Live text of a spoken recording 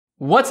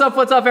What's up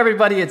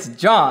everybody? It's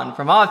John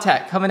from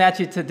Avtech coming at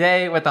you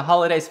today with a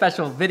holiday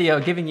special video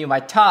giving you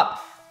my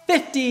top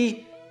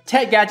 50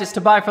 tech gadgets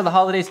to buy for the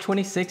holidays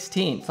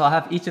 2016. So I'll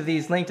have each of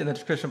these linked in the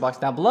description box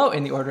down below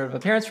in the order of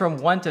appearance from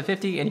 1 to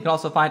 50, and you can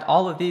also find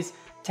all of these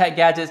tech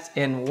gadgets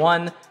in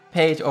one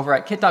page over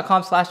at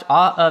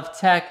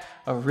kit.com/aweoftech,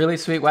 a really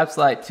sweet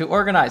website to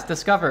organize,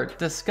 discover,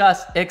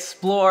 discuss,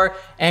 explore,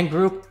 and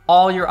group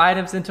all your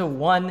items into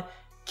one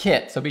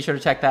kit. So be sure to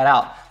check that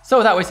out. So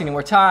without wasting any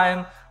more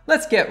time,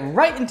 let's get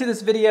right into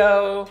this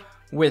video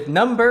with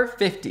number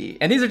 50.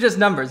 And these are just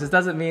numbers. This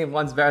doesn't mean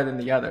one's better than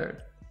the other.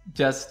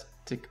 Just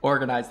to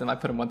organize them, I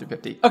put them 1 through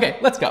 50. Okay,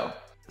 let's go.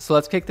 So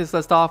let's kick this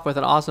list off with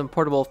an awesome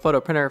portable photo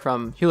printer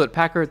from Hewlett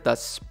Packard, the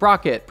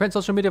Sprocket. Print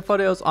social media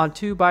photos on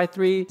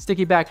 2x3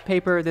 sticky back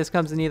paper. This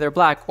comes in either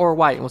black or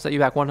white and will set you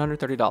back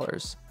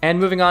 $130. And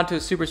moving on to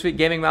a super sweet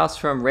gaming mouse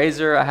from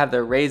Razer. I have the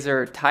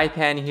Razer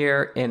Taipan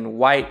here in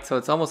white, so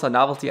it's almost a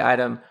novelty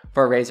item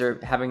for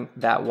Razer, having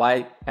that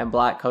white and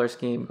black color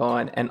scheme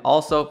going. And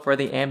also for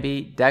the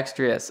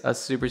Ambidextrous, a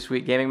super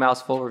sweet gaming mouse,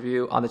 full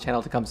review on the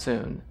channel to come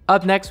soon.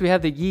 Up next, we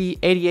have the Yi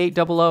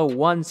 8800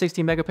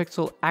 160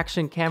 megapixel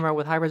action camera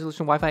with high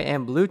resolution Wi-Fi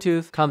and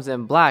Bluetooth. Comes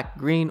in black,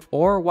 green,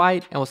 or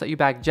white and will set you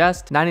back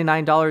just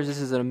 $99. This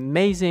is an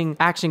amazing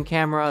action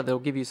camera that will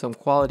give you some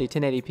quality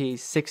 1080p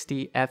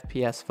 60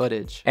 FPS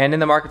footage. And in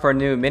the market for a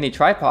new mini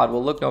tripod,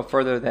 we'll look no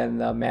further than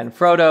the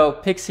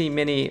Manfrotto Pixie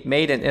Mini,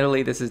 made in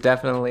Italy. This is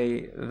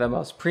definitely the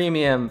most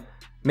premium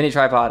mini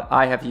tripod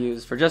I have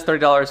used. For just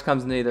 $30,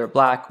 comes in either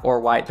black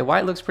or white. The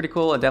white looks pretty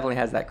cool and definitely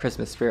has that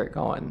Christmas spirit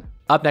going.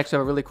 Up next, we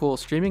have a really cool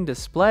streaming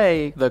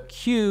display, the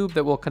Cube,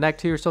 that will connect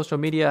to your social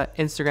media,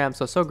 Instagram.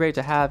 So great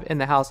to have in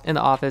the house, in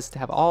the office, to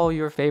have all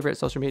your favorite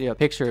social media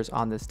pictures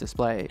on this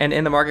display. And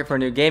in the market for a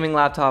new gaming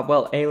laptop,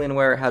 well,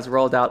 Alienware has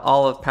rolled out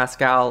all of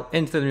Pascal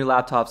into the new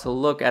laptop. So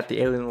look at the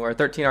Alienware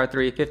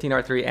 13R3,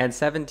 15R3, and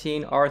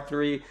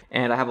 17R3.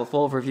 And I have a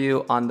full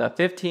review on the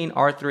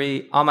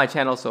 15R3 on my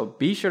channel, so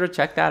be sure to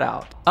check that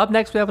out. Up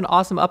next, we have an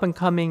awesome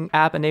up-and-coming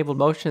app-enabled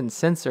motion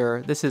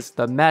sensor. This is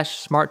the Mesh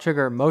Smart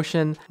Trigger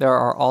Motion. There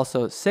are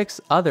also 6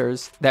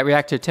 others that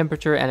react to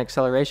temperature and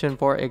acceleration.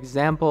 For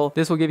example,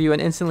 this will give you an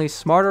instantly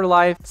smarter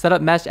life. Set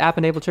up Mesh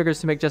app-enabled triggers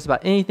to make just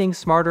about anything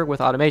smarter with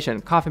automation.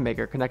 Coffee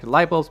maker, connected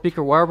light bulb,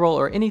 speaker, wearable,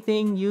 or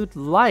anything you'd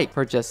like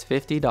for just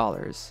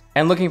 $50.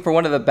 And looking for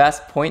one of the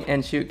best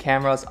point-and-shoot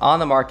cameras on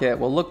the market,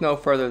 we'll look no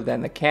further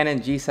than the Canon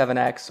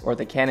G7X or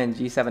the Canon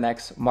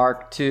G7X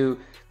Mark II.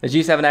 The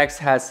G7X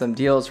has some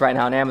deals right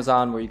now on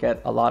Amazon where you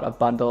get a lot of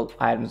bundled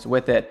items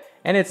with it.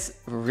 And it's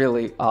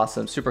really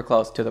awesome, super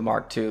close to the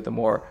Mark II, the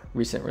more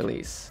recent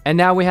release. And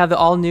now we have the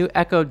all-new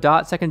Echo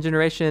Dot 2nd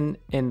generation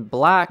in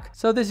black.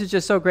 So this is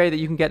just so great that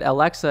you can get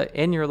Alexa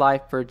in your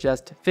life for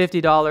just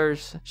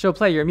 $50. She'll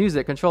play your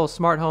music, control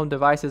smart home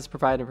devices,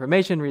 provide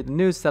information, read the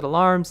news, set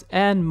alarms,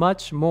 and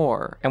much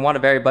more. And want a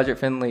very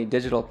budget-friendly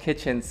digital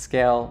kitchen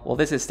scale? Well,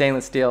 this is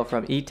stainless steel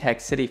from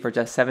eTech City for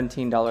just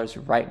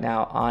 $17 right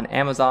now on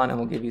Amazon, and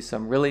will give you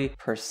some really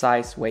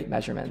precise weight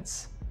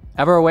measurements.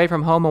 Ever away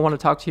from home and want to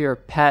talk to your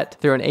pet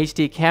through an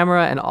HD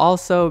camera and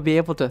also be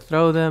able to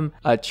throw them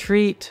a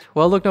treat?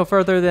 Well, look no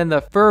further than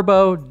the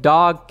Furbo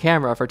Dog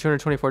Camera for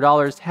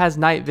 $224. Has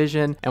night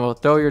vision and will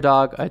throw your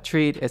dog a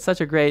treat. It's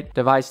such a great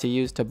device to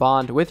use to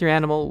bond with your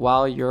animal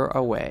while you're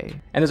away.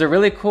 And there's a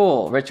really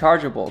cool,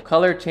 rechargeable,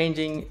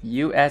 color-changing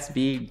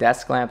USB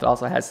desk lamp that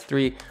also has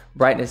 3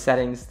 brightness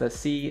settings, the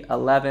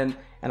C11,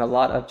 and a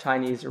lot of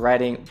Chinese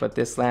writing, but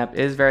this lamp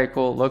is very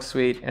cool, looks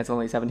sweet, and it's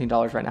only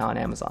 $17 right now on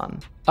Amazon.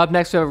 Up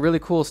next, we have a really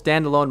cool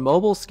standalone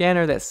mobile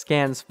scanner that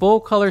scans full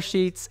color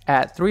sheets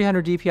at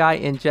 300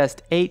 DPI in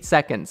just 8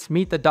 seconds.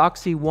 Meet the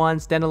Doxy One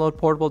standalone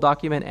portable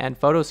document and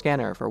photo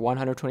scanner for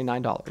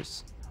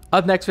 $129.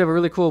 Up next, we have a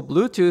really cool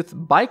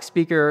Bluetooth bike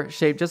speaker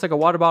shaped just like a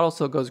water bottle,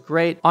 so it goes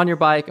great on your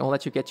bike and will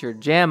let you get your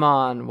jam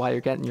on while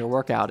you're getting your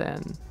workout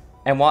in.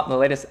 And want the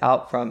latest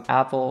out from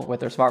Apple with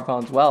their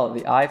smartphones? Well,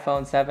 the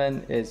iPhone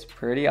 7 is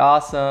pretty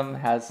awesome,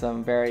 has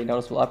some very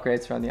noticeable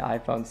upgrades from the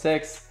iPhone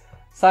 6.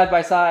 Side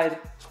by side,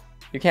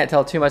 you can't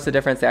tell too much the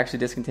difference. They actually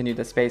discontinued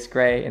the space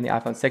gray in the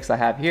iPhone 6 I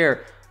have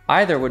here.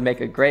 Either would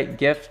make a great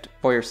gift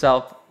for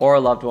yourself or a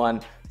loved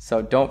one,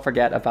 so don't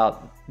forget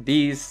about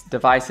these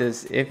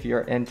devices if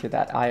you're into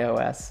that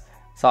iOS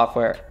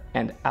software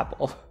and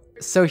Apple.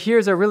 So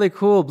here's a really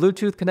cool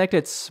Bluetooth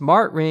connected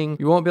smart ring.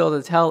 You won't be able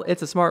to tell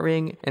it's a smart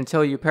ring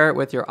until you pair it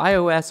with your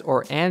iOS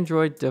or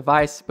Android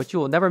device, but you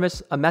will never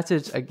miss a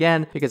message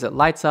again because it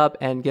lights up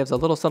and gives a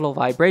little subtle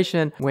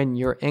vibration when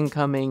you're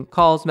incoming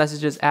calls,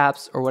 messages,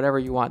 apps, or whatever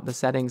you want the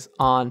settings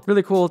on.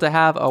 Really cool to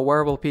have a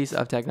wearable piece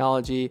of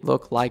technology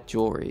look like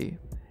jewelry.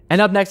 And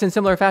up next, in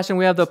similar fashion,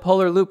 we have the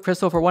Polar Loop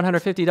Crystal for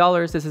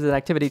 $150. This is an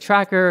activity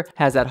tracker,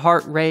 has that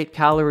heart rate,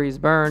 calories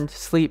burned,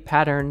 sleep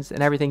patterns,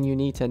 and everything you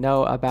need to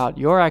know about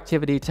your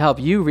activity to help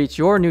you reach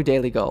your new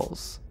daily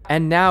goals.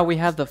 And now we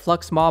have the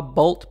FluxMob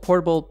Bolt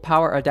portable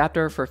power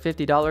adapter for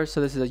 $50. So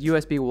this is a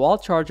USB wall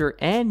charger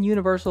and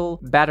universal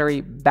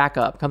battery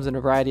backup. Comes in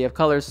a variety of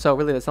colors. So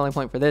really the selling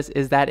point for this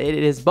is that it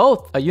is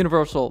both a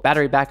universal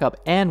battery backup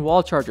and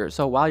wall charger.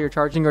 So while you're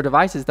charging your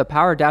devices, the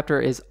power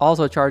adapter is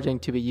also charging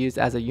to be used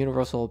as a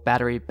universal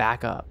battery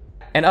backup.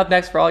 And up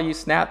next, for all you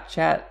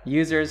Snapchat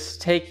users,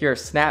 take your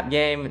Snap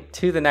game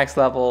to the next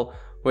level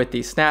with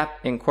the Snap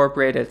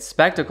incorporated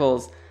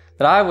spectacles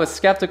that I was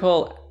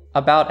skeptical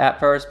about at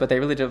first, but they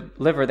really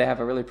deliver. They have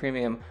a really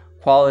premium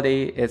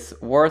quality. It's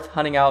worth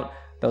hunting out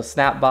those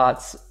Snap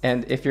bots.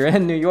 And if you're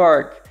in New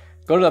York,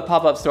 go to the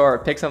pop-up store,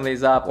 pick some of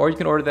these up, or you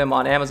can order them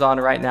on Amazon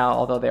right now,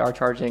 although they are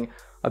charging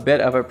a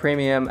bit of a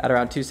premium at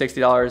around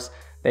 $260.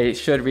 They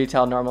should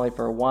retail normally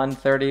for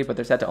 $130, but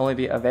they're set to only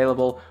be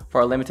available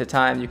for a limited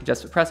time. You can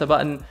just press a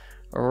button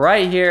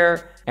right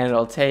here and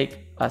it'll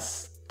take a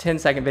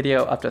 10-second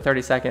video up to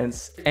 30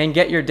 seconds and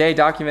get your day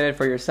documented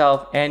for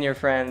yourself and your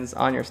friends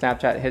on your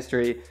Snapchat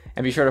history.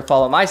 And be sure to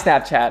follow my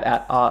Snapchat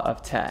at Awe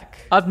of Tech.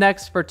 Up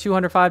next, for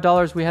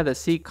 $205, we have the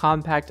Seek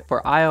Compact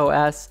for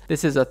iOS.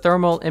 This is a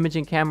thermal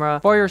imaging camera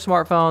for your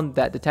smartphone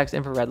that detects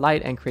infrared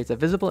light and creates a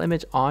visible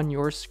image on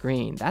your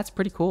screen. That's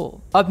pretty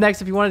cool. Up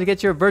next, if you wanted to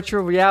get your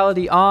virtual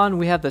reality on,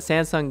 we have the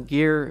Samsung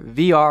Gear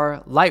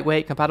VR,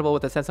 lightweight, compatible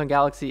with the Samsung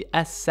Galaxy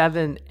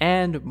S7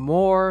 and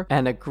more,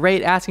 and a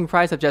great asking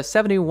price of just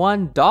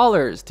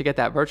 $71 to get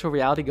that virtual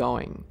reality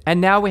going. And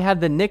now we have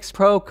the Nix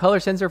Pro color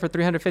sensor for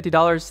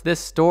 $350.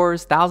 This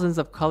stores thousands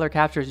of color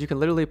captures. You can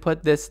literally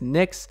put this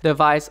Nix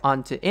device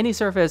onto any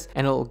surface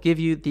and it will give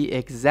you the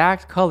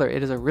exact color.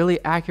 It is a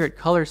really accurate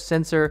color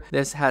sensor.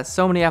 This has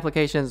so many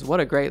applications. What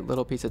a great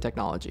little piece of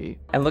technology.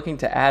 And looking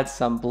to add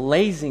some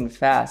blazing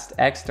fast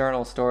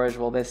external storage,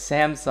 well, this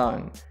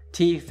Samsung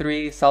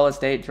T3 solid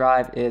state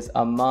drive is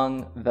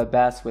among the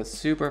best with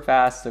super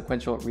fast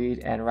sequential read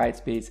and write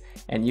speeds,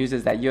 and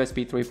uses that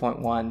USB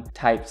 3.1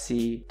 Type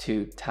C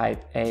to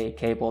Type A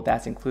cable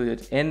that's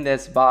included in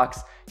this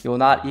box. You will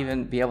not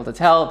even be able to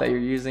tell that you're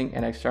using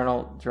an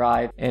external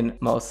drive in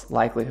most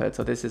likelihood.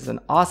 So this is an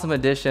awesome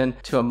addition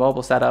to a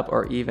mobile setup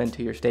or even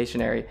to your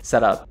stationary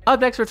setup. Up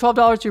next, for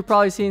 $12, you've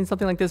probably seen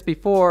something like this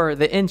before,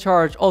 the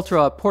InCharge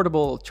Ultra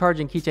portable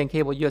charging keychain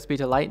cable, USB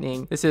to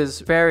Lightning. This is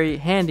very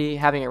handy,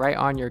 having it right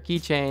on your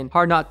keychain.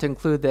 Hard not to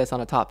include this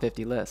on a top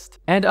 50 list.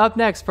 And up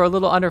next, for a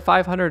little under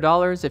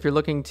 $500, if you're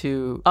looking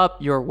to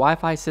up your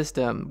Wi-Fi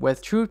system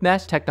with True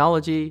Mesh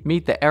technology,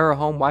 meet the Aero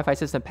Home Wi-Fi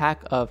system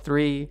pack of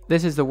 3.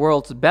 This is the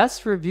world's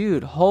best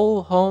reviewed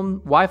whole home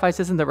Wi-Fi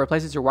system that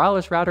replaces your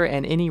wireless router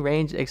and any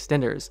range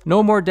extenders.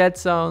 No more dead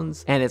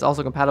zones, and it's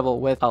also compatible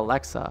with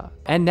Alexa.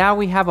 And now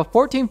we have a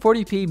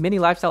 1440p mini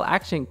lifestyle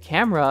action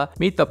camera.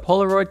 Meet the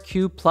Polaroid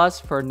Q Plus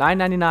for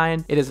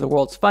 $9.99. It is the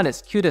world's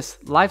funnest,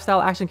 cutest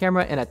lifestyle action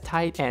camera in a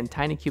tight and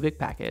tiny cubic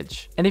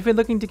package. And if you're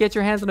looking to get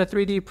your hands on a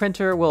 3D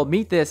printer, well,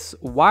 meet this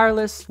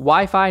wireless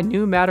Wi-Fi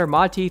New Matter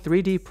Mod-T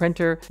 3D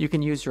printer. You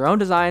can use your own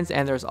designs,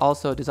 and there's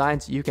also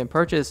designs you can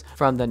purchase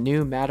from the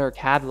New Matter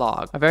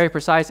catalog. A very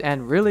precise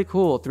and really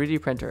cool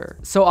 3D printer.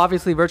 So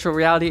obviously virtual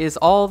reality is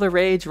all the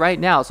rage right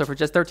now. So for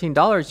just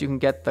 $13, you can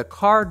get the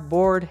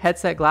cardboard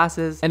headset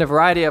glasses in a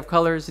variety of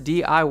colors,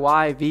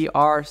 DIY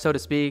VR, so to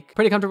speak.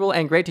 Pretty comfortable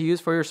and great to use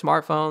for your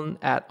smartphone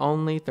at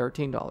only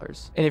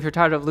 $13. And if you're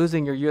tired of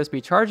losing your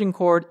USB charging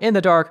cord in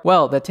the dark,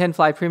 well, the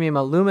Tenfly Premium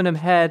aluminum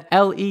head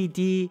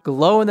LED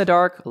glow in the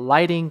dark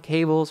lighting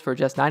cables for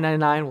just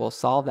 $9.99 will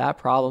solve that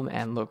problem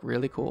and look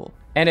really cool.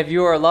 And if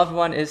your loved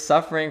one is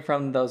suffering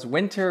from those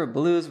winter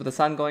blues with the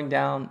sun going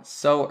down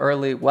so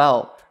early,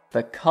 well,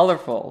 the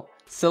colorful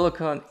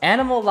silicone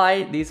animal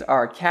light, these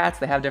are cats.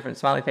 They have different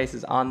smiley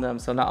faces on them.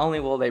 So not only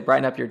will they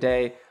brighten up your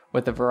day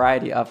with a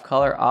variety of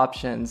color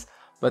options,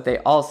 but they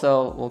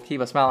also will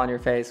keep a smile on your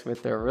face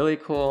with their really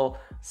cool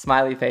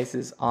smiley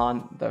faces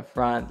on the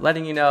front,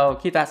 letting you know,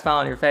 keep that smile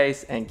on your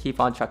face and keep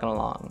on trucking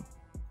along.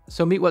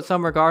 So meet what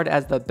some regard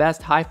as the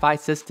best hi-fi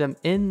system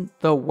in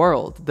the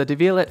world. The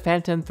Devialet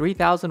Phantom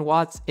 3000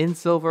 watts in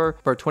silver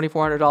for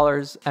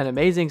 $2,400. An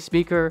amazing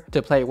speaker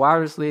to play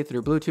wirelessly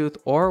through Bluetooth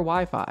or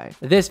Wi-Fi.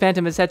 This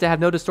Phantom is said to have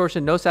no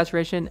distortion, no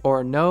saturation,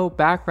 or no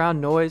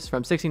background noise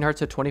from 16 Hz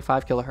to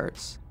 25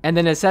 kHz. And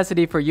the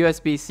necessity for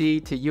USB-C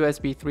to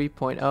USB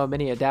 3.0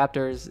 mini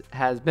adapters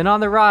has been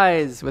on the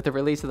rise with the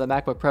release of the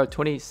MacBook Pro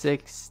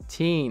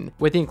 2016.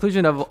 With the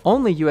inclusion of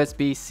only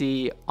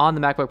USB-C on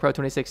the MacBook Pro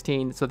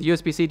 2016, so the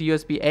USB-C to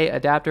USB-A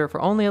adapter for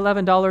only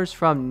 $11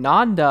 from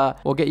Nanda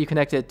will get you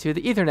connected to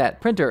the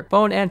Ethernet, printer,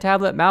 phone and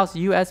tablet, mouse,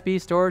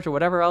 USB storage, or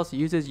whatever else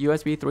uses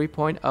USB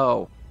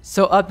 3.0.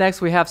 So up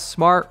next, we have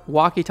smart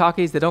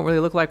walkie-talkies. They don't really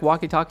look like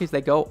walkie-talkies. They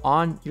go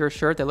on your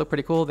shirt. They look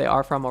pretty cool. They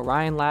are from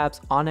Orion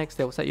Labs Onyx.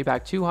 They will set you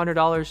back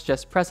 $200.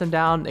 Just press them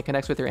down. It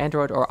connects with your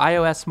Android or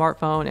iOS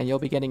smartphone, and you'll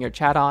be getting your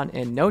chat on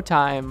in no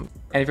time.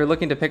 And if you're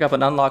looking to pick up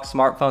an unlocked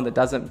smartphone that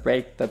doesn't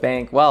break the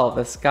bank, well,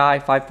 the Sky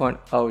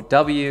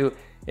 5.0W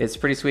is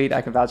pretty sweet.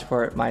 I can vouch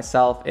for it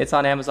myself. It's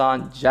on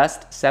Amazon,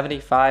 just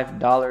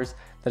 $75.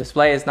 The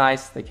display is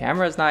nice. The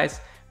camera is nice.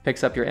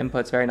 Picks up your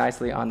inputs very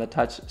nicely on the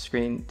touch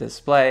screen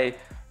display.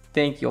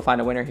 Think you'll find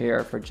a winner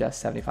here for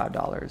just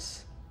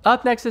 $75.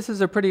 Up next, this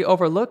is a pretty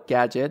overlooked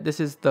gadget. This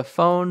is the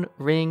phone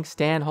ring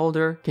stand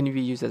holder. Can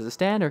be used as a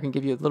stand or can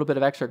give you a little bit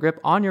of extra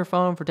grip on your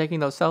phone for taking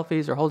those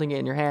selfies or holding it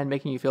in your hand,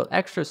 making you feel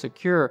extra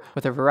secure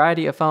with a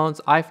variety of phones,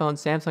 iPhone,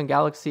 Samsung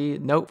Galaxy,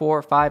 Note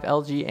 4, 5,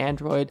 LG,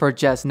 Android for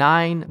just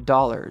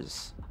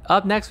 $9.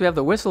 Up next, we have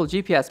the Whistle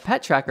GPS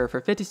Pet Tracker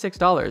for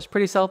 $56.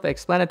 Pretty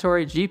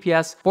self-explanatory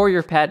GPS for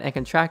your pet and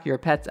can track your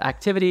pet's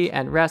activity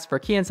and rest for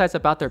key insights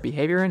about their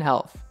behavior and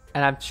health.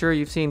 And I'm sure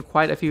you've seen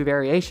quite a few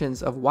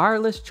variations of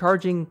wireless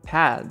charging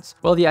pads.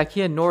 Well, the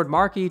IKEA Nord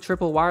Marquee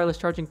triple wireless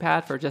charging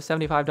pad for just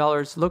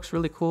 $75 looks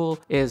really cool,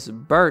 is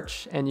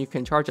birch, and you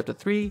can charge up to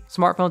 3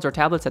 smartphones or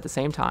tablets at the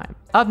same time.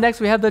 Up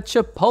next, we have the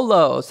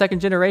Chipolo. Second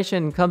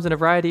generation, comes in a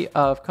variety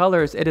of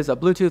colors. It is a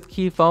Bluetooth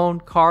key phone,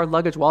 car,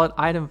 luggage, wallet,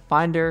 item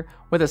finder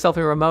with a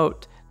selfie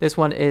remote. This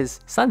one is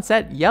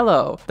sunset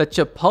yellow, the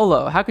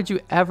Chipolo. How could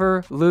you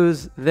ever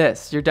lose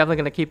this? You're definitely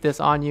gonna keep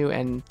this on you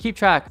and keep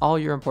track all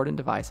your important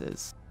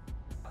devices.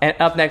 And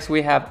up next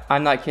we have,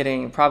 I'm not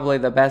kidding, probably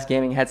the best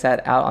gaming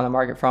headset out on the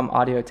market from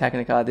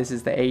Audio-Technica. This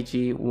is the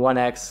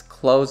AG1X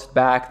closed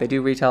back. They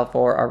do retail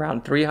for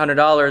around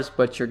 $300,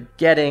 but you're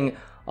getting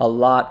a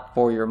lot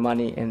for your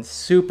money in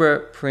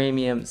super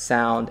premium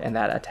sound and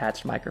that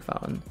attached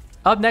microphone.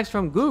 Up next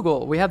from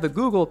Google, we have the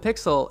Google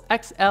Pixel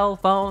XL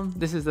phone.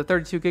 This is the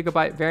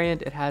 32GB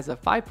variant. It has a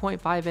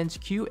 5.5-inch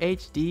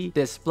QHD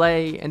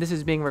display, and this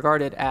is being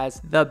regarded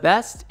as the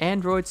best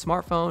Android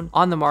smartphone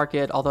on the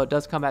market, although it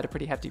does come at a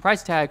pretty hefty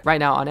price tag right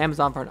now on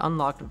Amazon for an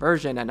unlocked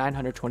version at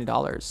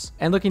 $920.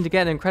 And looking to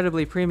get an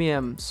incredibly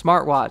premium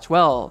smartwatch,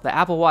 well, the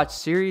Apple Watch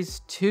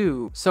Series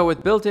 2. So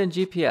with built-in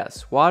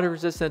GPS, water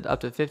resistant up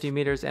to 50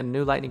 meters, and a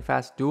new lightning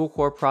fast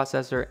dual-core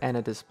processor and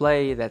a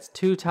display that's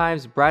 2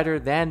 times brighter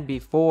than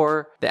before,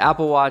 the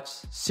Apple Watch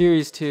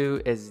Series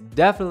 2 is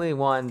definitely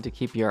one to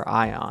keep your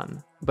eye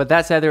on. But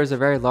that said, there is a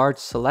very large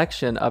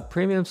selection of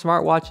premium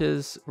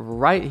smartwatches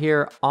right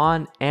here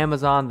on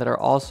Amazon that are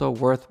also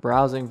worth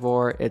browsing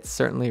for. It's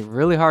certainly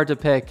really hard to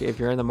pick if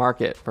you're in the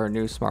market for a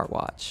new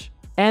smartwatch.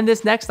 And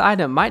this next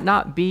item might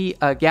not be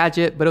a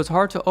gadget, but it was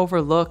hard to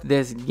overlook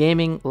this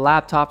gaming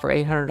laptop for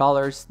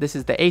 $800. This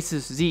is the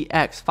Asus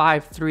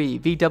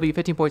ZX53 VW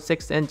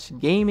 15.6-inch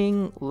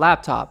gaming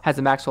laptop. Has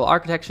a Maxwell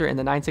architecture in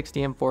the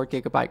 960M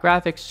 4GB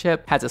graphics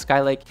chip, has a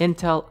Skylake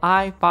Intel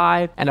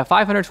i5, and a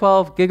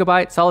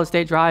 512GB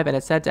solid-state drive, and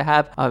it's said to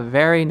have a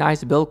very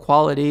nice build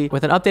quality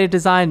with an updated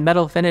design,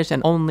 metal finish,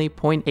 and only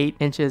 0.8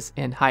 inches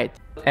in height.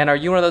 And are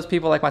you one of those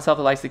people like myself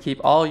that likes to keep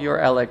all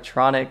your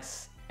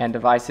electronics and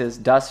devices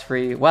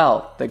dust-free?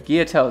 Well, the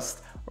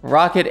Geotoast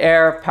Rocket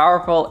Air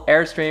Powerful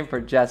Airstream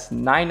for just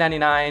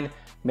 $9.99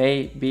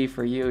 may be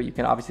for you. You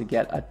can obviously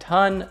get a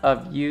ton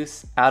of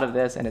use out of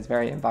this, and it's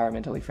very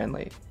environmentally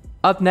friendly.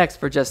 Up next,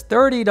 for just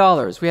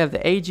 $30, we have the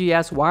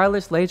AGS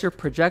Wireless Laser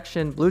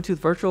Projection Bluetooth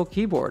Virtual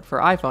Keyboard for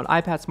iPhone,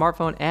 iPad,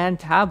 smartphone, and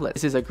tablet.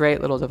 This is a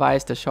great little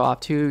device to show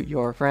off to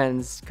your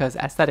friends because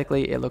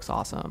aesthetically it looks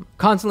awesome.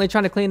 Constantly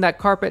trying to clean that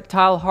carpet,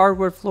 tile,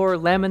 hardwood floor,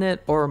 laminate,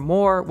 or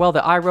more? Well,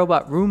 the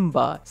iRobot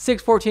Roomba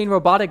 614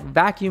 robotic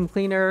vacuum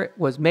cleaner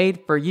was made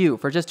for you.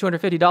 For just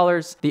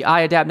 $250, the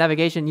iAdapt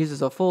navigation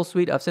uses a full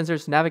suite of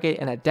sensors to navigate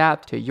and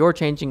adapt to your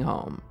changing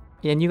home.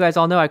 And you guys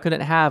all know I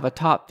couldn't have a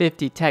top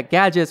 50 tech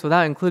gadgets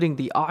without including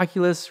the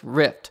Oculus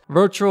Rift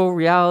virtual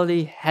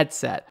reality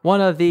headset.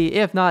 One of the,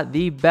 if not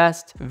the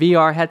best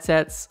VR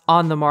headsets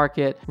on the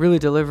market, really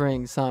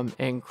delivering some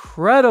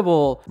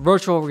incredible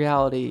virtual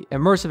reality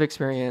immersive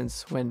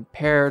experience when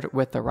paired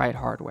with the right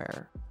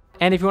hardware.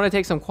 And if you want to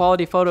take some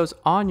quality photos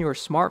on your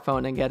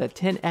smartphone and get a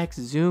 10x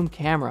zoom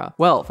camera,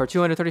 well, for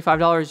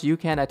 $235, you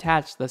can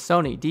attach the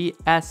Sony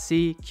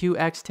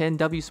DSC-QX10W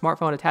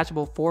smartphone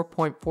attachable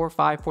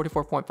 4.45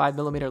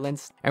 44.5mm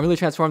lens and really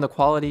transform the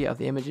quality of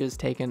the images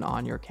taken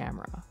on your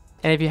camera.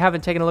 And if you haven't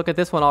taken a look at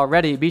this one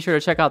already, be sure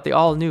to check out the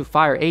all-new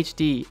Fire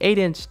HD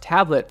 8-inch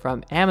tablet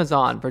from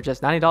Amazon for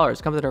just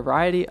 $90. Comes in a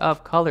variety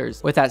of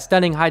colors with that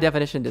stunning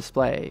high-definition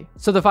display.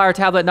 So the Fire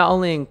tablet not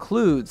only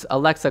includes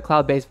Alexa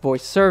cloud-based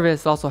voice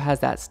service, it also has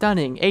that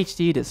stunning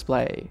HD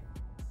display.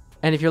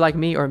 And if you're like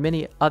me or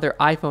many other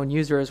iPhone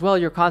users, well,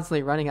 you're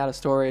constantly running out of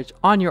storage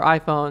on your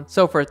iPhone.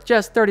 So for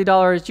just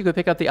 $30, you could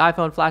pick up the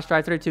iPhone flash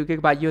drive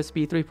 32GB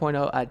USB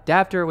 3.0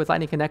 adapter with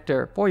lightning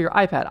connector for your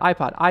iPad,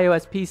 iPod,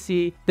 iOS,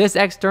 PC. This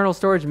external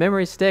storage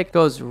memory stick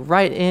goes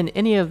right in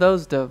any of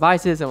those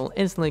devices and will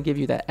instantly give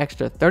you that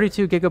extra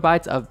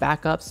 32GB of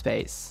backup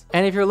space.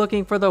 And if you're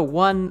looking for the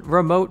one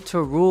remote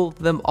to rule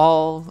them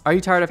all, are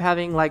you tired of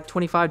having like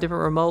 25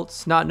 different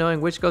remotes, not knowing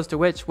which goes to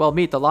which? Well,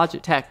 meet the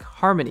Logitech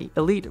Harmony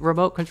Elite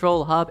Remote Control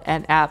Hub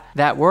and app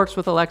that works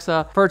with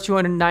Alexa for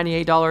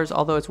 $298,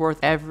 although it's worth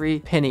every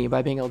penny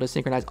by being able to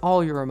synchronize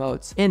all your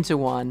remotes into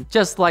one,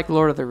 just like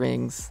Lord of the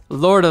Rings,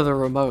 Lord of the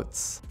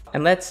Remotes.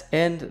 And let's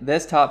end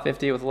this top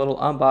 50 with a little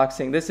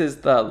unboxing. This is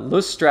the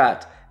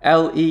Lustrat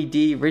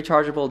LED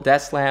rechargeable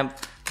desk lamp,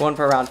 going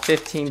for around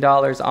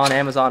 $15 on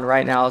Amazon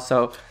right now.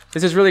 So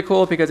this is really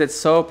cool because it's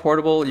so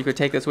portable. You could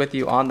take this with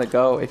you on the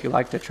go if you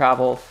like to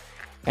travel.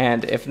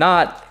 And if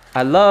not,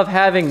 I love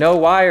having no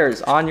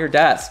wires on your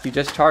desk. You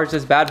just charge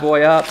this bad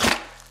boy up,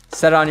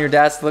 Set it on your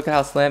desk. Look at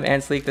how slim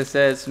and sleek this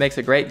is. Makes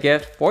a great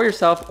gift for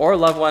yourself or a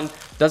loved one.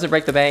 Doesn't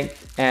break the bank.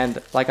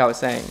 And like I was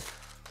saying,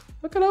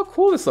 look at how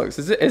cool this looks.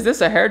 Is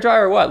this a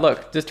hairdryer or what?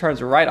 Look, just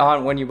turns right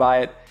on when you buy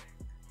it.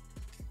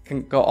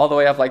 Can go all the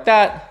way up like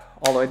that,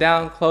 all the way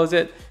down, close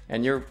it,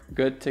 and you're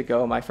good to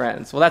go, my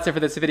friends. Well, that's it for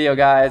this video,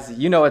 guys.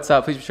 You know what's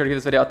up. Please be sure to give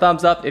this video a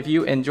thumbs up if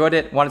you enjoyed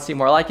it. Want to see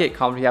more like it?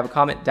 Comment if you have a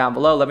comment down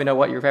below. Let me know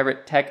what your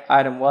favorite tech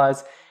item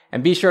was.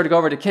 And be sure to go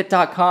over to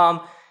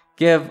kit.com.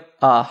 Give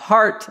a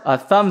heart, a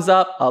thumbs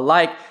up, a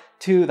like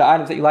to the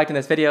items that you liked in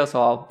this video.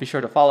 So I'll be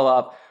sure to follow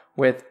up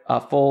with a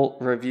full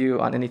review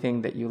on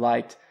anything that you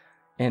liked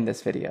in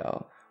this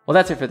video. Well,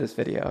 that's it for this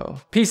video.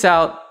 Peace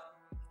out.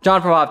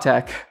 John from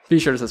OpTech. Be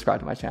sure to subscribe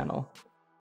to my channel.